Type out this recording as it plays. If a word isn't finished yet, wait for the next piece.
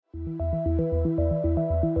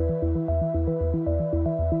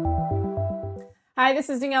Hi,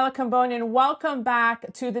 this is Daniela Camboni, and welcome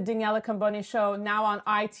back to the Daniela Camboni Show, now on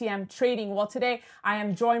ITM Trading. Well, today I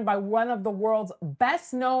am joined by one of the world's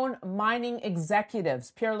best-known mining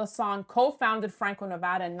executives. Pierre Lassonde co-founded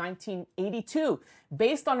Franco-Nevada in 1982,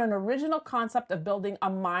 based on an original concept of building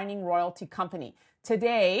a mining royalty company.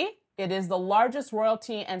 Today, it is the largest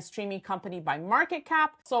royalty and streaming company by market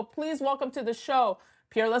cap. So please welcome to the show,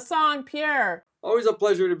 Pierre Lassonde. Pierre. Always a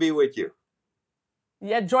pleasure to be with you.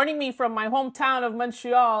 Yeah, joining me from my hometown of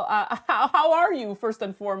Montreal. How are you, first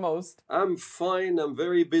and foremost? I'm fine. I'm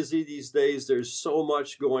very busy these days. There's so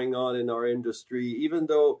much going on in our industry, even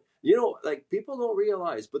though, like people don't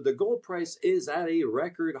realize, but the gold price is at a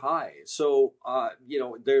record high. So,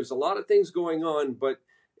 there's a lot of things going on, but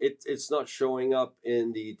it's not showing up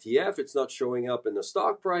in the ETF. It's not showing up in the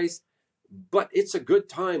stock price, but it's a good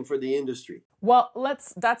time for the industry. Well,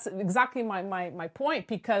 that's exactly my point,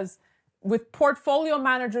 because with portfolio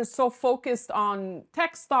managers so focused on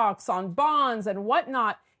tech stocks, on bonds and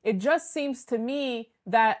whatnot, it just seems to me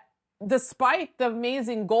that despite the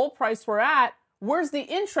amazing gold price we're at, where's the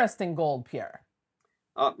interest in gold, Pierre?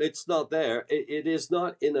 It's not there. It is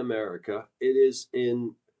not in America. It is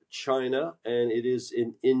in China and it is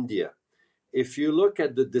in India. If you look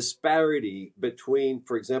at the disparity between,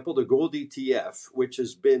 for example, the gold ETF, which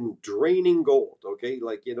has been draining gold, okay,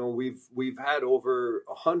 we've had over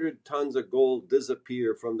 100 tons of gold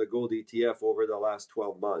disappear from the gold ETF over the last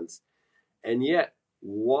 12 months, and yet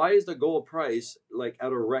why is the gold price like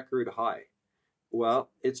at a record high? Well,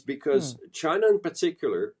 it's because China in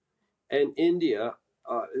particular and India.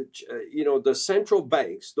 The central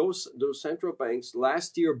banks, those central banks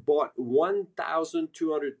last year bought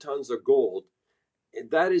 1,200 tons of gold.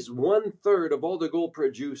 That is 1/3 of all the gold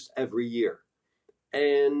produced every year.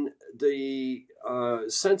 And the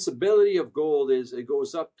sensibility of gold is it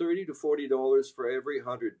goes up $30 to $40 for every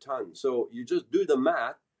 100 tons. So you just do the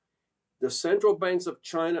math. The central banks of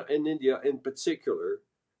China and India in particular,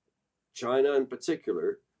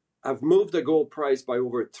 have moved the gold price by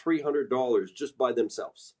over $300 just by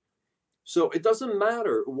themselves. So it doesn't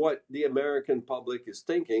matter what the American public is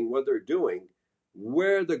thinking, what they're doing,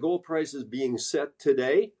 where the gold price is being set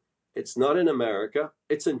today. It's not in America,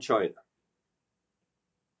 it's in China.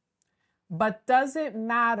 But does it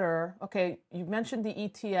matter? Okay, you mentioned the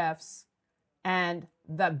ETFs, and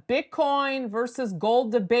the Bitcoin versus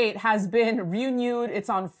gold debate has been renewed. It's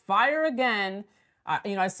on fire again.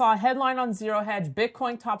 I saw a headline on Zero Hedge: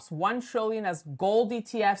 Bitcoin tops 1 trillion as gold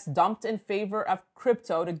ETFs dumped in favor of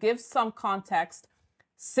crypto. To give some context,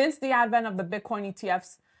 since the advent of the Bitcoin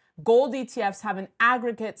ETFs, gold ETFs have in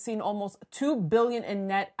aggregate seen almost 2 billion in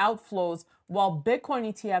net outflows, while Bitcoin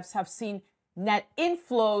ETFs have seen net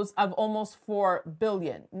inflows of almost 4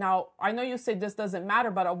 billion. Now, I know you say this doesn't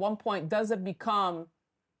matter, but at one point, does it become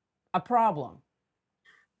a problem?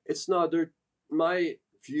 It's not. My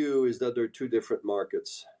view is that they're two different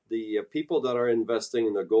markets. The people that are investing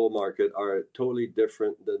in the gold market are totally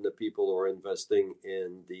different than the people who are investing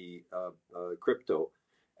in the crypto.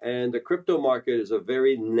 And the crypto market is a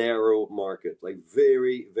very narrow market, like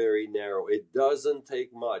very, very narrow. It doesn't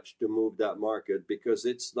take much to move that market because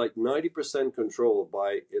it's like 90% controlled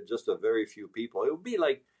by just a very few people. It would be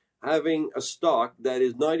like having a stock that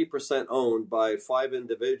is 90% owned by 5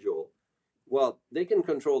 individuals. Well, they can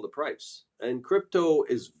control the price. And crypto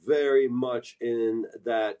is very much in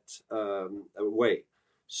that way.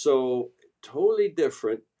 So totally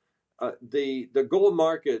different. The gold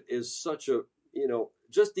market is such a,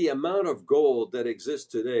 just the amount of gold that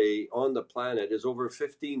exists today on the planet is over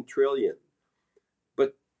 15 trillion.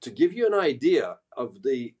 But to give you an idea of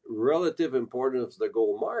the relative importance of the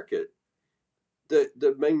gold market,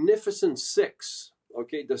 the Magnificent Six,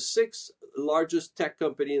 okay, the 6 largest tech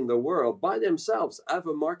company in the world by themselves have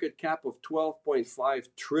a market cap of 12.5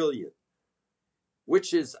 trillion,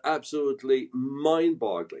 which is absolutely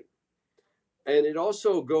mind-boggling. And it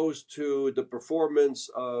also goes to the performance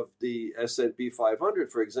of the S&P 500,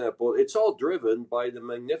 for example. It's all driven by the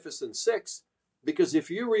Magnificent Six, because if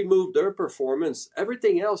you remove their performance,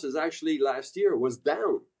 everything else is actually last year was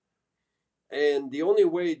down. And the only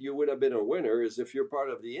way you would have been a winner is if you're part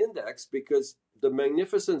of the index, because the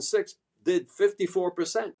Magnificent Six did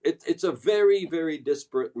 54%. It's a very, very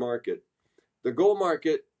disparate market. The gold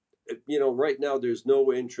market, right now there's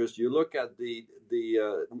no interest. You look at the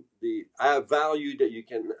value that you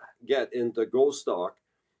can get in the gold stock.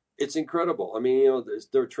 It's incredible. I mean,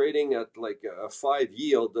 they're trading at like a 5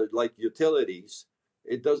 yield, like utilities.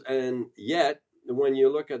 It does, and yet when you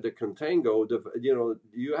look at the contango,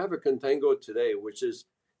 you have a contango today, which is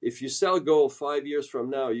if you sell gold 5 years from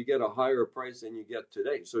now, you get a higher price than you get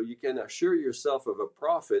today. So you can assure yourself of a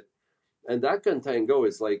profit and that contango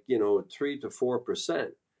is like 3 to 4%,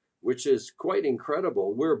 which is quite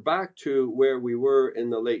incredible. We're back to where we were in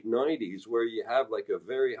the late '90s, where you have like a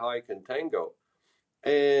very high contango,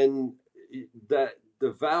 and that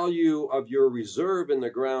the value of your reserve in the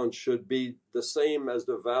ground should be the same as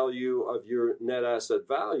the value of your net asset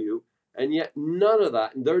value. And yet, none of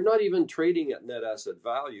that. And they're not even trading at net asset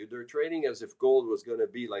value. They're trading as if gold was going to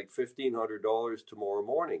be like $1,500 tomorrow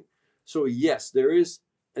morning. So, yes, there is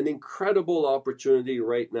an incredible opportunity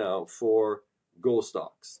right now for gold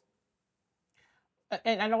stocks.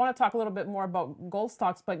 And I want to talk a little bit more about gold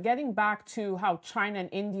stocks, but getting back to how China and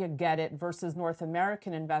India get it versus North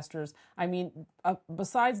American investors, I mean,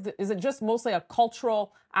 besides, is it just mostly a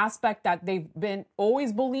cultural aspect that they've been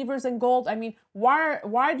always believers in gold? I mean,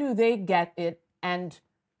 why do they get it and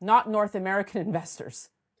not North American investors?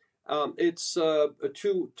 It's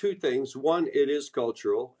two things. One, it is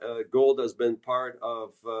cultural. Gold has been part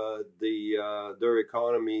of their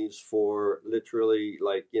economies for literally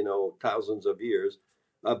like thousands of years.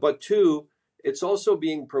 But two, it's also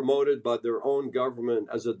being promoted by their own government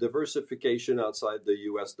as a diversification outside the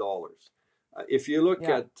U.S. dollars. If you look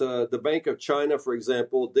Yeah. at the Bank of China, for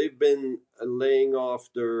example, they've been laying off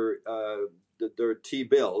their T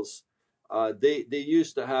bills. They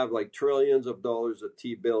used to have like trillions of dollars of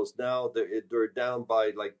T bills. Now they're down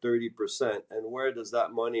by like 30%. And where does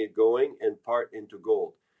that money going? In part into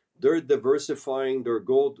gold. They're diversifying their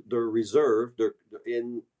gold, their reserve, their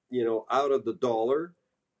in out of the dollar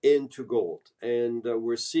into gold. And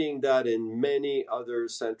we're seeing that in many other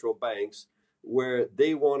central banks where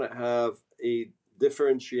they want to have a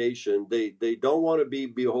differentiation. They don't want to be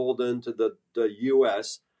beholden to the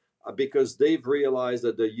US because they've realized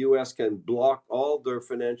that the US can block all their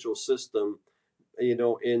financial system,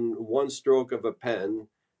 in one stroke of a pen.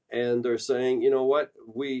 And they're saying, you know what,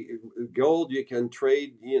 we gold you can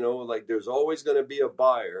trade, like there's always going to be a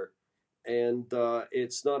buyer, and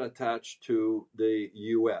it's not attached to the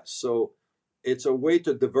US. So it's a way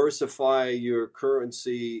to diversify your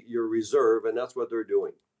currency, your reserve, and that's what they're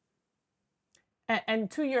doing.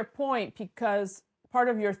 And to your point, because part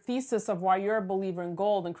of your thesis of why you're a believer in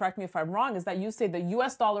gold, and correct me if I'm wrong, is that you say the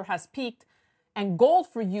US dollar has peaked and gold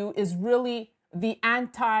for you is really the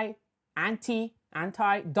anti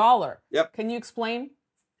dollar. Yep. Can you explain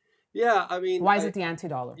Yeah, I mean, why is it the anti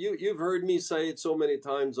dollar? you've heard me say it so many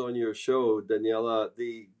times on your show, Daniela.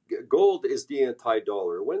 The gold is the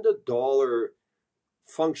anti-dollar. When the dollar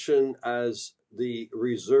function as the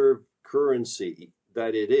reserve currency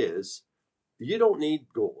that it is, you don't need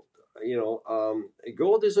gold.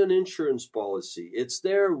 Gold is an insurance policy. It's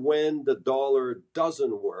there when the dollar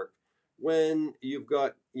doesn't work, when you've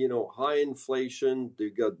got high inflation,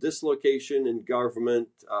 you've got dislocation in government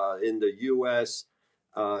in the U.S.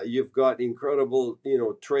 You've got incredible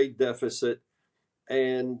trade deficit,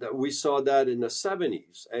 and we saw that in the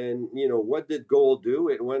 '70s. And what did gold do?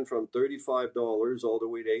 It went from $35 all the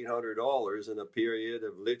way to $800 in a period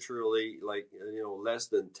of literally like less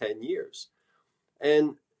than 10 years.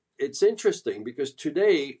 And it's interesting because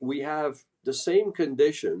today we have the same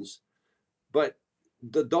conditions, but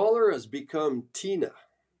the dollar has become TINA.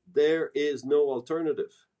 There is no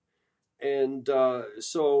alternative. And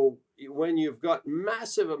so when you've got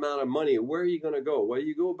massive amount of money, where are you going to go? Well,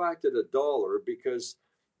 you go back to the dollar because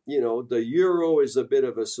the euro is a bit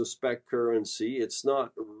of a suspect currency. It's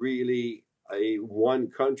not really a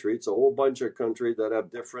one country. It's a whole bunch of countries that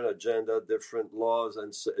have different agenda, different laws,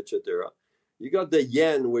 and etc. You got the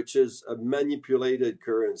yen, which is a manipulated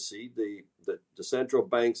currency. The central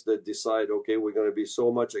banks that decide, okay, we're going to be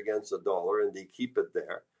so much against the dollar, and they keep it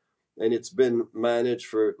there. And it's been managed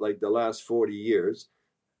for like the last 40 years.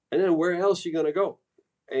 And then where else are you going to go?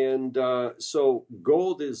 And so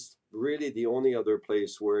gold is really the only other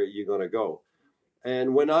place where you're going to go.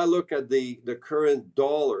 And when I look at the current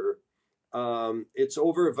dollar, it's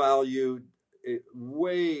overvalued,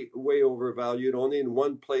 way overvalued. Only in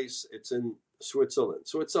one place, it's in Switzerland.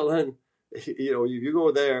 Switzerland, you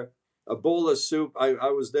go there, a bowl of soup. I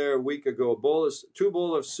was there a week ago. Two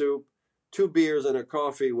bowl of soup, two beers, and a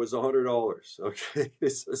coffee was $100. Okay,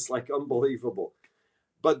 it's like unbelievable.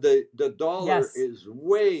 But the dollar Yes. is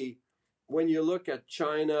way. When you look at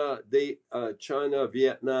China, China,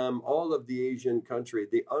 Vietnam, all of the Asian country,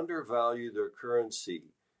 they undervalue their currency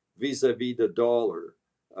vis-a-vis the dollar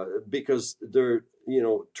because they're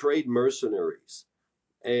trade mercenaries.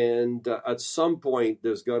 And at some point,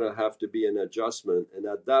 there's going to have to be an adjustment. And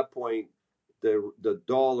at that point, the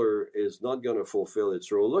dollar is not going to fulfill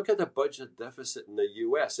its role. Look at the budget deficit in the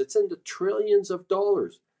US. It's in the trillions of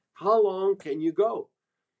dollars. How long can you go?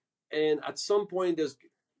 And at some point, there's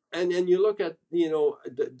and you look at,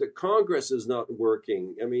 the Congress is not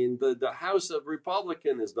working. I mean, the House of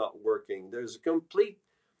Republican is not working. There's a complete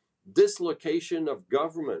dislocation of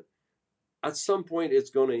government. At some point, it's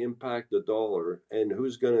going to impact the dollar, and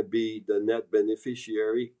who's going to be the net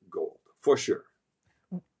beneficiary? Gold, for sure.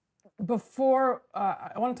 Before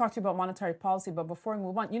I want to talk to you about monetary policy, but before we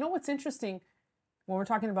move on, you know what's interesting when we're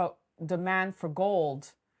talking about demand for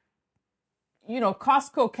gold?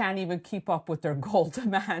 Costco can't even keep up with their gold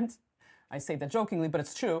demand. I say that jokingly, but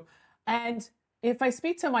it's true. And if I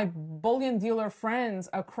speak to my bullion dealer friends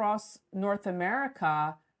across North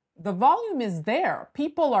America, the volume is there.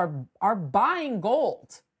 People are buying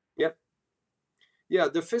gold. Yep. Yeah,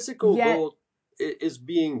 the physical Yet, gold is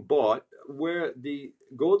being bought, where the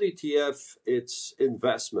gold ETF, it's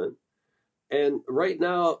investment. And right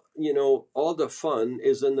now, all the fun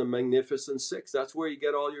is in the Magnificent Six. That's where you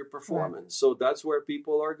get all your right. performance. So that's where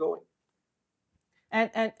people are going.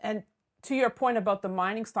 And to your point about the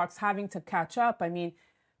mining stocks having to catch up, I mean,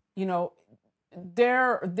 you know,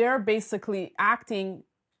 they're basically acting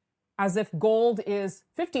as if gold is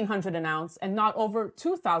 1,500 an ounce and not over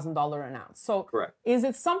 $2,000 an ounce. So Correct. is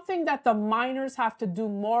it something that the miners have to do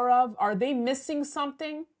more of? Are they missing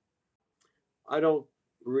something? I don't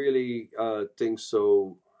really think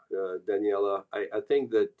so, Daniela. I think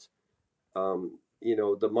that,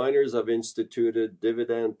 the miners have instituted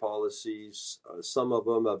dividend policies. Some of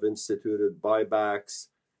them have instituted buybacks.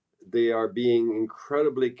 They are being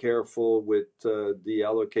incredibly careful with the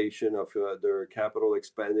allocation of their capital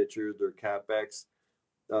expenditure, their capex.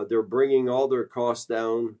 They're bringing all their costs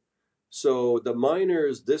down. So the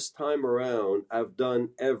miners this time around have done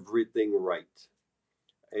everything right.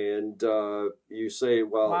 And you say,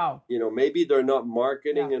 well, Wow. maybe they're not Yeah.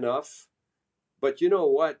 marketing enough, but you know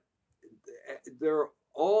what? They're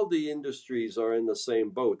all the industries are in the same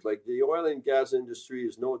boat. Like the oil and gas industry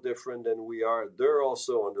is no different than we are. They're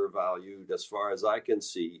also undervalued as far as I can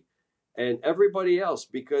see, and everybody else,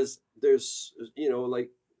 because there's,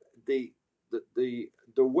 like the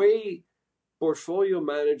the way portfolio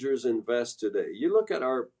managers invest today. You look at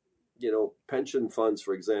our, pension funds,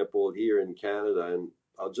 for example, here in Canada, and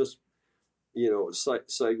I'll just,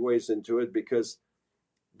 segues into it, because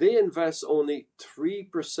they invest only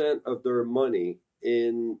 3% of their money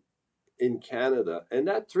in Canada, and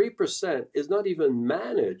that 3% is not even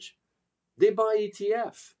managed. They buy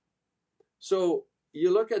ETF. So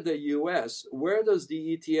you look at the US, where does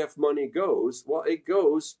the ETF money goes? Well, it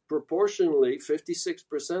goes proportionally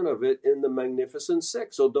 56% of it in the Magnificent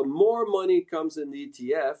Six. So the more money comes in the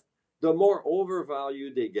ETF, the more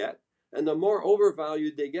overvalued they get, and the more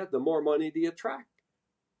overvalued they get, the more money they attract.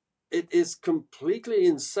 It is completely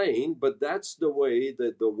insane, but that's the way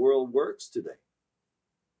that the world works today.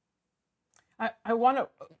 I want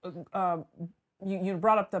you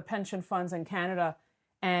brought up the pension funds in Canada,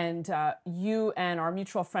 and you and our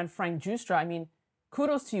mutual friend Frank Justra. I mean,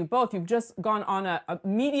 kudos to you both. You've just gone on a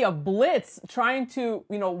media blitz trying to,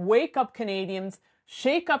 wake up Canadians,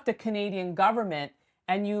 shake up the Canadian government,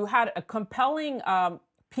 and you had a compelling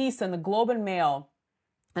piece in the Globe and Mail.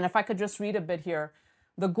 And if I could just read a bit here.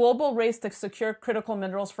 The global race to secure critical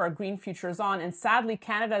minerals for a green future is on, and sadly,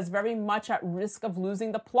 Canada is very much at risk of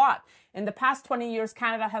losing the plot. In the past 20 years,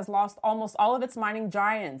 Canada has lost almost all of its mining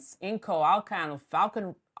giants, Inco, Alcan,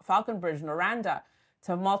 Falconbridge, Noranda,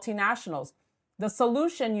 to multinationals. The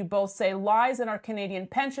solution, you both say, lies in our Canadian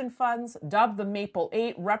pension funds, dubbed the Maple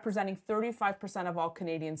 8, representing 35% of all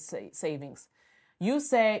Canadian savings. You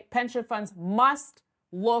say pension funds must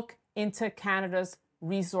look into Canada's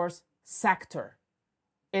resource sector.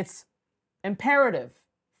 It's imperative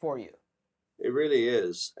for you. It really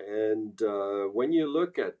is. And when you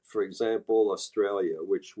look at, for example, Australia,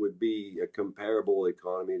 which would be a comparable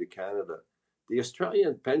economy to Canada, the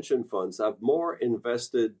Australian pension funds have more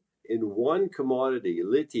invested in one commodity,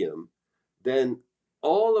 lithium, than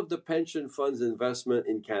all of the pension funds' investment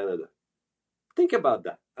in Canada. Think about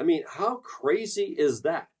that. I mean, how crazy is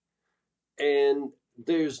that? And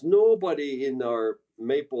there's nobody in our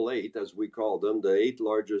Maple 8, as we call them, the eighth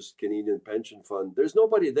largest Canadian pension fund, there's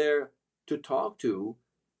nobody there to talk to.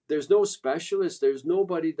 There's no specialist. There's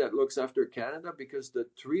nobody that looks after Canada, because the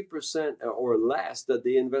 3% or less that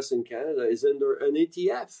they invest in Canada is under an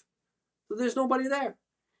ETF. So there's nobody there.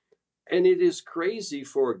 And it is crazy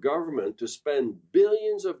for a government to spend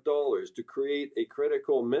billions of dollars to create a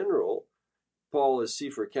critical mineral policy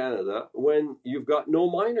for Canada when you've got no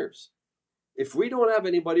miners. If we don't have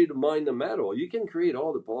anybody to mine the metal, you can create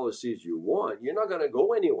all the policies you want. You're not going to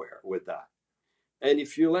go anywhere with that. And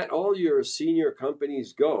if you let all your senior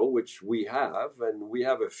companies go, which we have, and we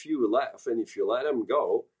have a few left, and if you let them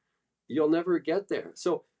go, you'll never get there.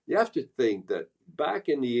 So You have to think that back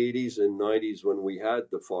in the 80s and 90s when we had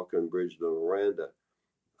the Falcon Bridge, the Miranda,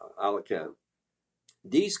 Alacan,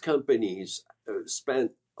 these companies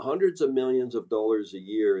spent hundreds of millions of dollars a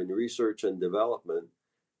year in research and development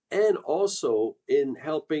and also in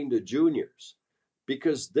helping the juniors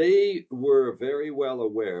because they were very well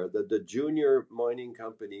aware that the junior mining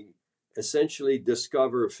company essentially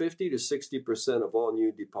discover 50 to 60% of all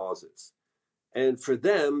new deposits, and for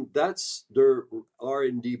them that's their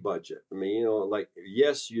R&D budget. I mean, like,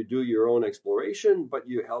 yes, you do your own exploration, but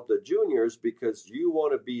you help the juniors because you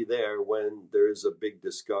want to be there when there is a big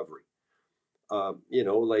discovery.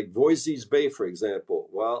 Like Voisey's Bay, for example.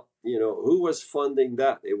 Well, who was funding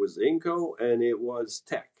that? It was Inco and it was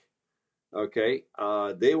Tech. Okay.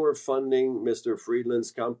 They were funding Mr.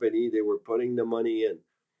 Friedland's company. They were putting the money in.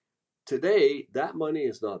 Today, that money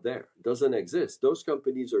is not there. It doesn't exist. Those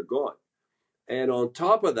companies are gone. And on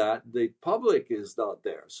top of that, the public is not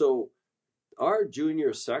there. So our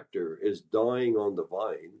junior sector is dying on the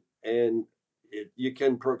vine. And you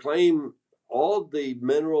can proclaim all the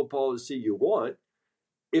mineral policy you want.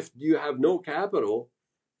 If you have no capital,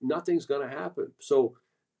 nothing's going to happen. So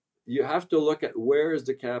you have to look at where is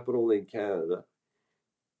the capital in Canada.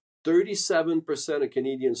 37% of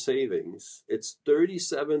Canadian savings. It's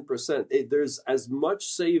 37%. There's as much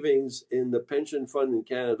savings in the pension fund in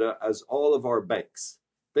Canada as all of our banks.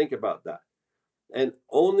 Think about that. And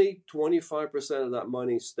only 25% of that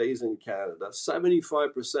money stays in Canada.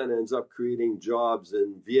 75% ends up creating jobs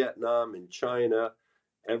in Vietnam and China,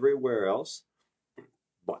 everywhere else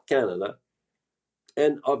but Canada.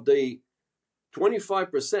 And of the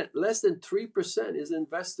 25%, less than 3% is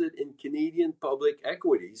invested in Canadian public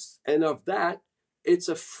equities. And of that, it's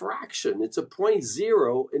a fraction, it's a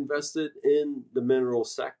 0.0 invested in the mineral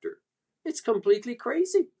sector. It's completely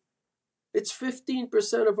crazy. It's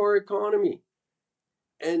 15% of our economy.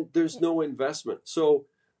 And there's no investment. So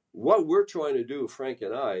what we're trying to do, Frank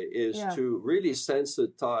and I, is to really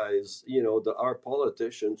sensitize, our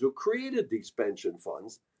politicians who created these pension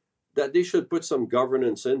funds, that they should put some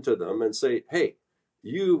governance into them and say, hey,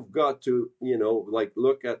 you've got to,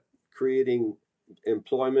 look at creating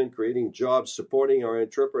employment, creating jobs, supporting our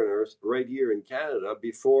entrepreneurs right here in Canada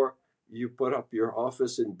before you put up your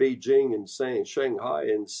office in Beijing and Shanghai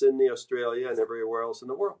and Sydney, Australia, and everywhere else in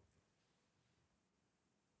the world.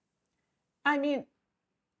 I mean,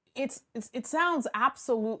 it sounds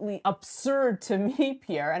absolutely absurd to me,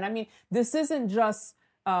 Pierre. And I mean, this isn't just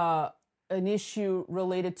an issue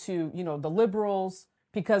related to the liberals,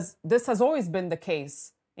 because this has always been the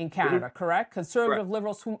case in Canada, mm-hmm. Correct? Conservative, right.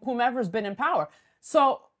 Liberals, whomever's been in power.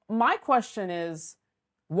 So my question is,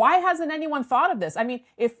 why hasn't anyone thought of this? I mean,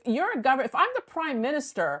 if you're a government, if I'm the prime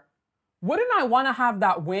minister, wouldn't I want to have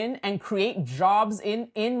that win and create jobs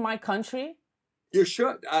in my country? You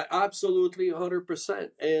should, absolutely, 100%.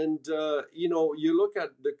 And you look at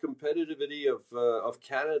the competitivity of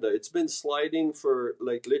Canada. It's been sliding for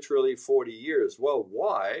like literally 40 years. Well,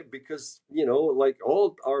 why? Because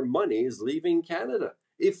all our money is leaving Canada.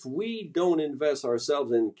 If we don't invest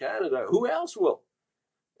ourselves in Canada, who else will?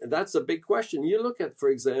 And that's a big question. You look at, for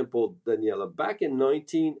example, Daniela, back in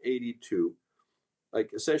 1982,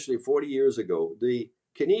 like essentially 40 years ago, the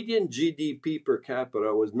Canadian GDP per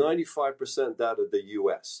capita was 95% that of the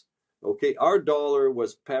US. Okay, our dollar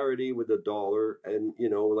was parity with the dollar, and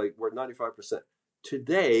we're 95%.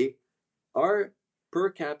 Today, our per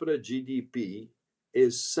capita GDP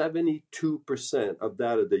is 72% of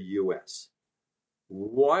that of the US.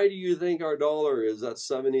 Why do you think our dollar is at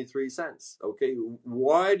 73 cents? Okay,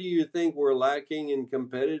 why do you think we're lacking in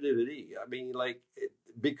competitivity? I mean,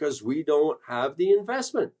 because we don't have the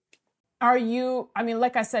investment.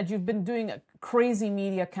 Like I said, you've been doing a crazy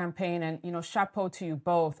media campaign, and, chapeau to you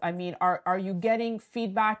both. I mean, are you getting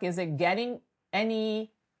feedback? Is it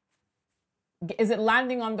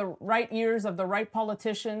landing on the right ears of the right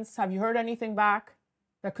politicians? Have you heard anything back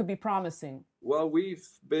that could be promising? Well, we've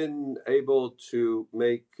been able to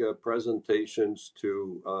make presentations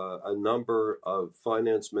to a number of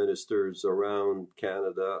finance ministers around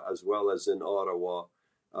Canada, as well as in Ottawa,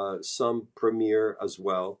 some premier as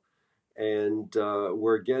well. And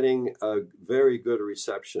we're getting a very good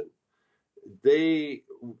reception. They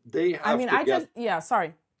have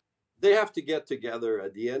sorry. They have to get together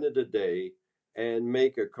at the end of the day and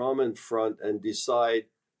make a common front and decide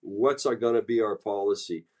what's going to be our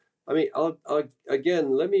policy. I mean,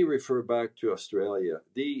 again, let me refer back to Australia.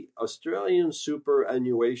 The Australian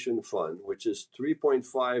Superannuation Fund, which is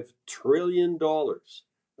 $3.5 trillion.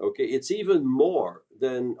 Okay, it's even more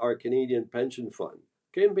than our Canadian pension fund.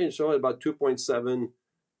 Canadian pension fund is about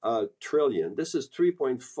 2.7 trillion. This is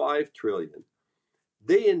 3.5 trillion.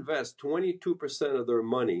 They invest 22% of their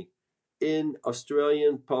money in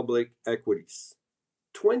Australian public equities.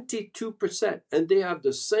 22%. And they have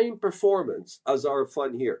the same performance as our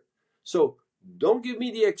fund here. So don't give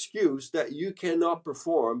me the excuse that you cannot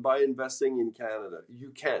perform by investing in Canada.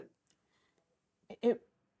 You can. It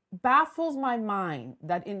baffles my mind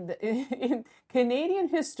that in Canadian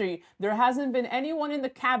history, there hasn't been anyone in the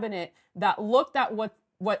cabinet that looked at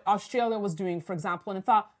what Australia was doing, for example, and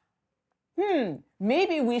thought,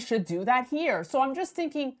 maybe we should do that here. So I'm just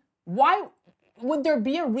thinking, why would there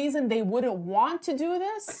be a reason they wouldn't want to do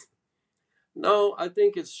this? No, I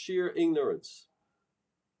think it's sheer ignorance.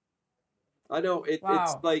 I know it's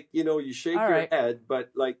Wow. like, you shake All your right. head,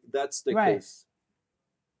 but like that's the Right. case.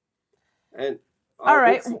 And All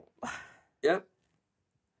right. hopefully, yeah.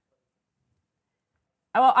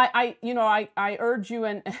 Well, I urge you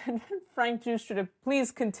and Frank Juster to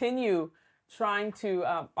please continue trying to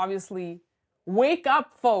obviously wake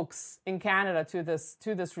up folks in Canada to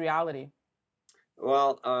this reality.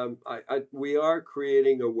 Well, we are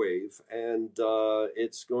creating a wave, and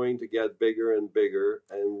it's going to get bigger and bigger,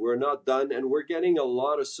 and we're not done, and we're getting a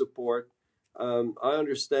lot of support. I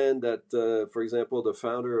understand that, for example, the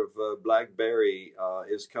founder of BlackBerry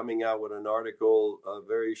is coming out with an article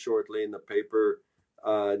very shortly in the paper,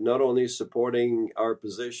 not only supporting our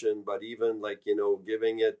position, but even like,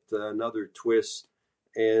 giving it another twist.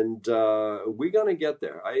 And we're going to get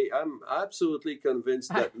there. I'm absolutely convinced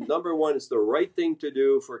that number one, it's the right thing to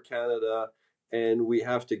do for Canada, and we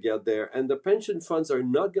have to get there. And the pension funds are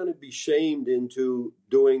not going to be shamed into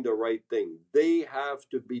doing the right thing. They have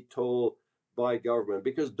to be told by government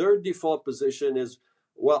because their default position is,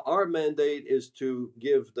 well, our mandate is to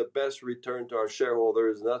give the best return to our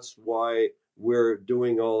shareholders, and that's why we're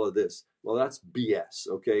doing all of this. Well, that's BS,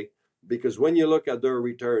 okay? Because when you look at their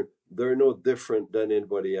return, they're no different than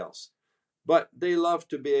anybody else. But they love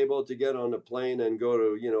to be able to get on a plane and go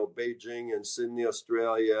to, Beijing and Sydney,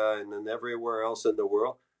 Australia, and then everywhere else in the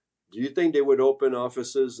world. Do you think they would open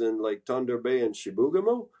offices in like Thunder Bay and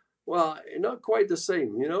Chibougamau? Well, not quite the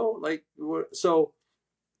same, like, so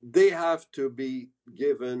they have to be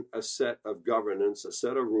given a set of governance, a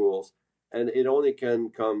set of rules, and it only can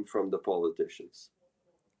come from the politicians.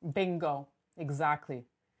 Bingo. Exactly.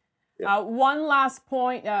 Yeah. One last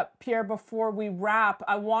point, Pierre, before we wrap,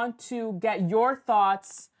 I want to get your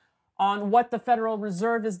thoughts on what the Federal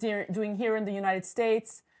Reserve is doing here in the United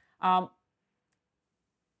States. Um,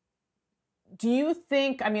 do you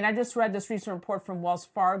think, I mean, I just read this recent report from Wells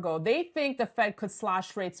Fargo. They think the Fed could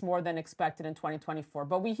slash rates more than expected in 2024.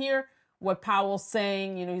 But we hear what Powell's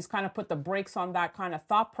saying, he's kind of put the brakes on that kind of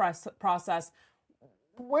thought process.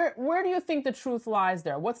 Where do you think the truth lies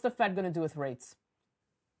there? What's the Fed going to do with rates?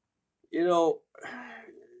 You know,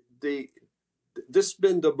 the this has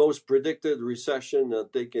been the most predicted recession I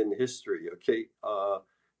think in history. Okay,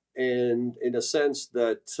 and in a sense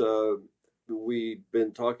that we've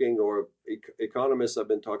been talking, or economists have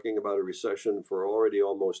been talking about a recession for already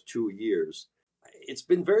almost 2 years. It's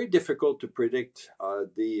been very difficult to predict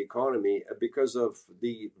the economy because of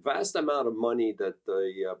the vast amount of money that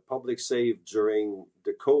the public saved during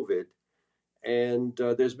the COVID. And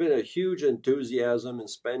there's been a huge enthusiasm in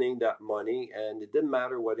spending that money, and it didn't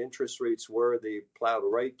matter what interest rates were, they plowed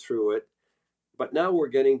right through it. But now we're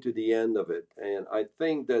getting to the end of it, and I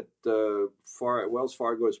think that Wells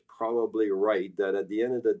Fargo is probably right that at the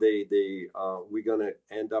end of the day, we're going to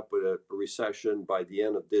end up with a recession by the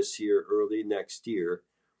end of this year, early next year,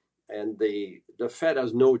 and the Fed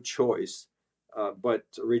has no choice but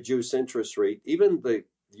to reduce interest rate. Even the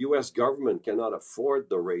U.S. government cannot afford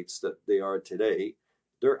the rates that they are today.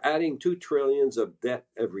 They're adding 2 trillions of debt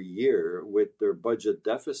every year with their budget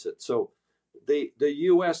deficit. So the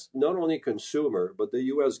U.S. not only consumer but the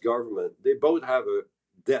U.S. government, they both have a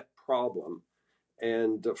debt problem,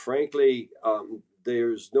 and frankly,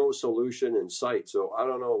 there's no solution in sight. So I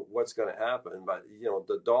don't know what's going to happen, but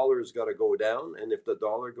the dollar's got to go down, and if the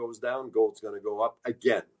dollar goes down, gold's going to go up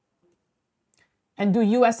again. And do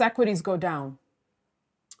U.S. equities go down?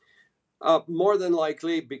 More than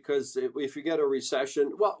likely, because if you get a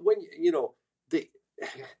recession, well, when the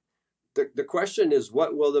the question is,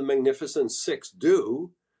 what will the Magnificent Six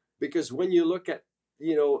do? Because when you look at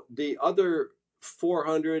the other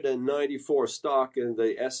 494 stock in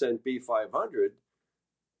the S&P 500,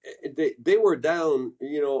 they were down.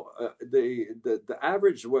 The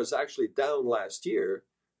average was actually down last year.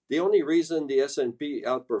 The only reason the S&P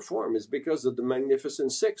outperformed is because of the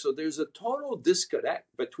Magnificent Six. So there's a total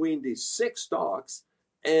disconnect between these six stocks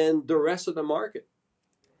and the rest of the market.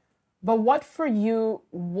 But what for you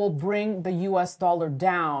will bring the US dollar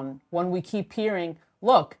down when we keep hearing,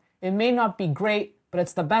 look, it may not be great But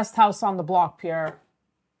it's the best house on the block, Pierre.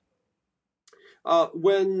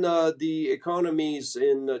 When the economies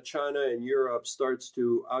in China and Europe starts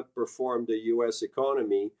to outperform the U.S.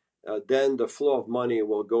 economy, then the flow of money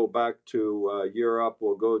will go back to Europe,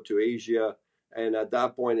 will go to Asia, and at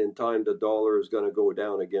that point in time, the dollar is going to go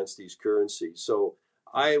down against these currencies. So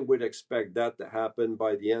I would expect that to happen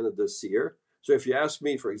by the end of this year. So if you ask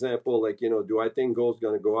me, for example, like, do I think gold's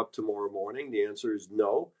going to go up tomorrow morning? The answer is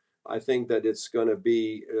no. I think that it's going to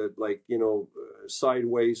be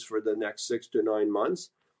sideways for the next 6 to 9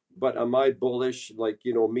 months. But am I bullish,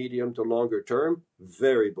 medium to longer term?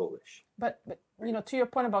 Very bullish. But to your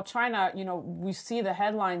point about China, we see the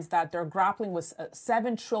headlines that they're grappling with a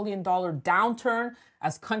 $7 trillion downturn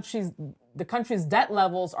as the country's debt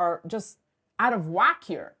levels are just out of whack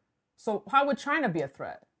here. So how would China be a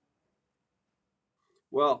threat?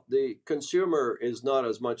 Well, the consumer is not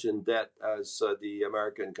as much in debt as the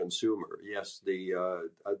American consumer. Yes,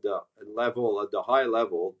 at the high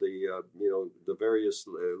level, the various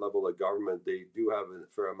level of government, they do have a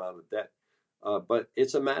fair amount of debt, but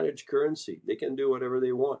it's a managed currency. They can do whatever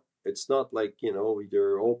they want. It's not like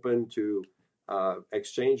they're open to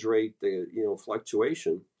exchange rate,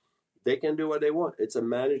 fluctuation. They can do what they want. It's a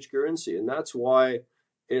managed currency, and that's why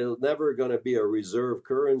it's never going to be a reserve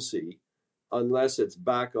currency unless it's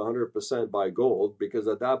backed 100% by gold, because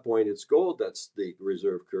at that point it's gold that's the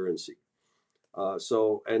reserve currency.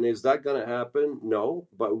 And is that going to happen? No.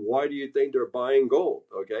 But why do you think they're buying gold?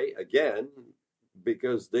 Okay, again,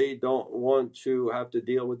 because they don't want to have to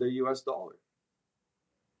deal with the US dollar.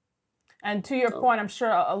 And to your point, I'm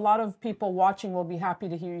sure a lot of people watching will be happy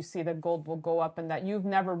to hear you say that gold will go up and that you've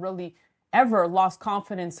never really ever lost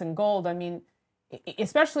confidence in gold. I mean,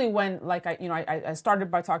 especially when, like, I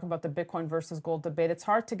started by talking about the Bitcoin versus gold debate. It's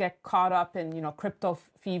hard to get caught up in, crypto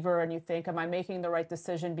fever, and you think, am I making the right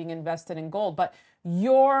decision being invested in gold? But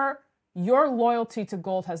your loyalty to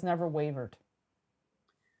gold has never wavered.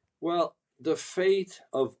 Well, the fate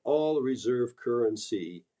of all reserve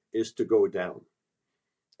currency is to go down.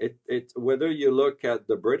 Whether you look at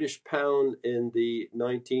the British pound in the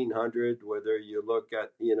 1900s, whether you look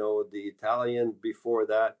at, the Italian before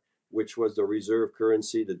that, which was the reserve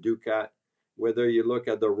currency, the ducat, whether you look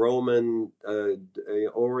at the Roman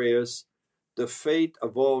aureus, the fate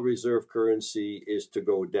of all reserve currency is to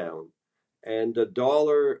go down. And the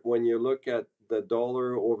dollar, when you look at the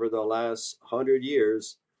dollar over the last 100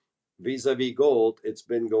 years, vis-a-vis gold, it's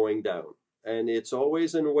been going down. And it's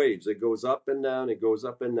always in waves. It goes up and down, it goes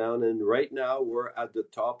up and down. And right now we're at the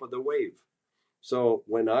top of the wave. So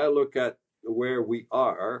when I look at where we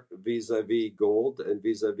are vis-a-vis gold and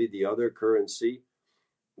vis-a-vis the other currency,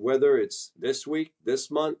 whether it's this week, this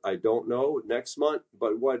month, I don't know, next month,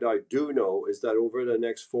 but what I do know is that over the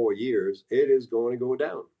next 4 years, it is going to go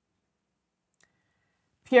down.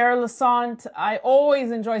 Pierre Lassonde, I always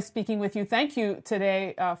enjoy speaking with you. Thank you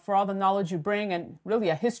today for all the knowledge you bring and really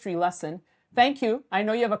a history lesson. Thank you. I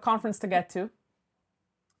know you have a conference to get to.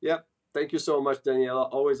 Yep. Thank you so much,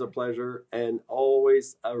 Daniela. Always a pleasure and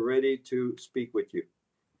always ready to speak with you.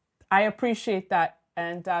 I appreciate that.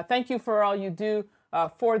 And thank you for all you do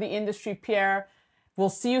for the industry, Pierre. We'll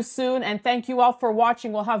see you soon. And thank you all for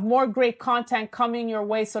watching. We'll have more great content coming your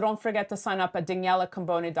way. So don't forget to sign up at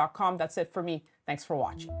danielacambone.com. That's it for me. Thanks for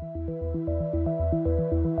watching.